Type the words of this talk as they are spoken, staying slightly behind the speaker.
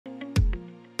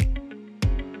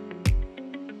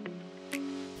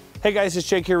Hey guys, it's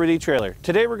Jake here with eTrailer.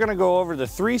 Today we're going to go over the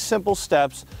 3 simple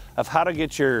steps of how to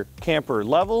get your camper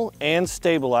level and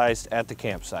stabilized at the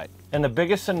campsite. And the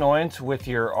biggest annoyance with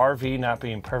your RV not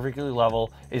being perfectly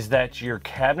level is that your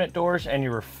cabinet doors and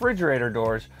your refrigerator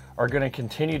doors are going to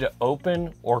continue to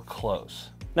open or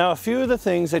close. Now, a few of the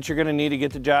things that you're going to need to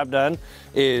get the job done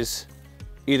is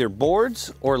either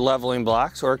boards or leveling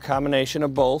blocks, or a combination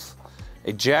of both,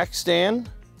 a jack stand,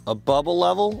 a bubble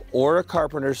level or a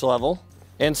carpenter's level,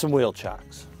 and some wheel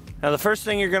chocks. Now, the first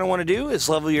thing you're going to want to do is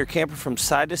level your camper from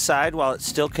side to side while it's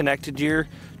still connected to your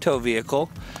tow vehicle.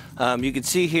 You can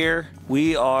see here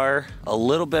we are a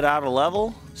little bit out of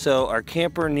level, so our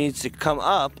camper needs to come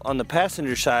up on the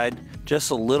passenger side just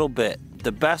a little bit.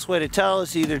 The best way to tell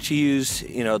is either to use,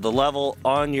 the level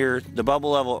on the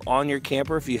bubble level on your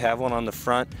camper if you have one on the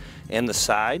front and the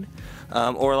side,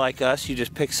 or like us, you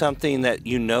just pick something that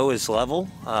you know is level,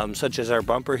 such as our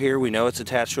bumper here. We know it's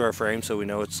attached to our frame, so we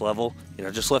know it's level.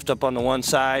 Just lift up on the one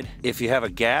side. If you have a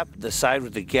gap, the side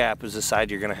with the gap is the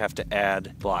side you're going to have to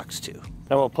add blocks to.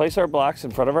 Now we'll place our blocks in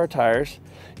front of our tires.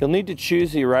 You'll need to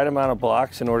choose the right amount of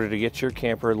blocks in order to get your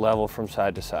camper level from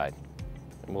side to side.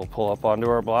 And we'll pull up onto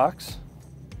our blocks,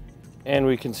 and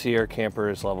we can see our camper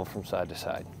is level from side to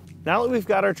side. Now that we've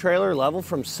got our trailer level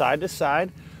from side to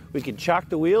side, we can chock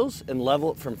the wheels and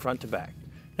level it from front to back.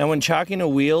 Now, when chocking a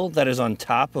wheel that is on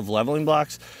top of leveling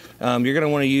blocks, you're going to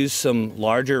want to use some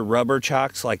larger rubber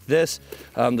chocks like this.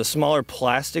 The smaller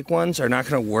plastic ones are not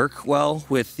going to work well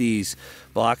with these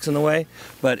blocks in the way,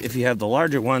 but if you have the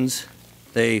larger ones,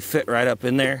 they fit right up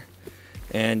in there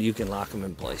and you can lock them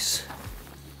in place.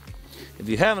 If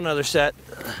you have another set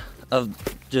of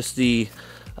just the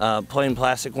plain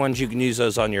plastic ones, you can use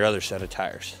those on your other set of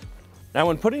tires. Now,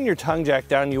 when putting your tongue jack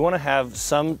down, you want to have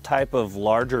some type of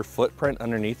larger footprint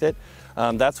underneath it.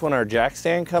 That's when our jack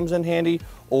stand comes in handy,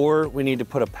 or we need to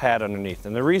put a pad underneath.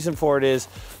 And the reason for it is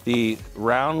the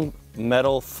round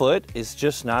metal foot is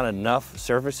just not enough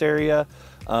surface area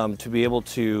to be able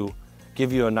to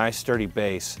give you a nice sturdy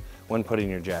base when putting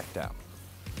your jack down.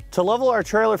 To level our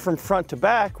trailer from front to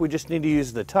back, we just need to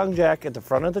use the tongue jack at the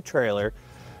front of the trailer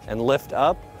and lift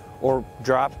up or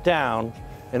drop down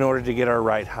in order to get our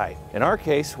right height. In our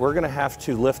case, we're going to have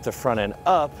to lift the front end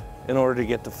up in order to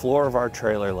get the floor of our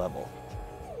trailer level.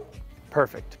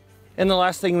 Perfect. And the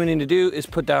last thing we need to do is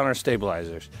put down our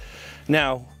stabilizers.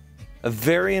 Now, a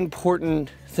very important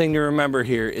thing to remember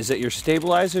here is that your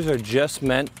stabilizers are just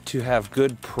meant to have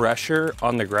good pressure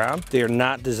on the ground. They are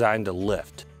not designed to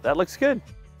lift. That looks good.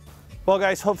 Well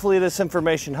guys, hopefully this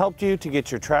information helped you to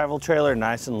get your travel trailer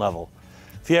nice and level.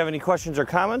 If you have any questions or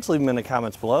comments, leave them in the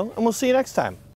comments below, and we'll see you next time.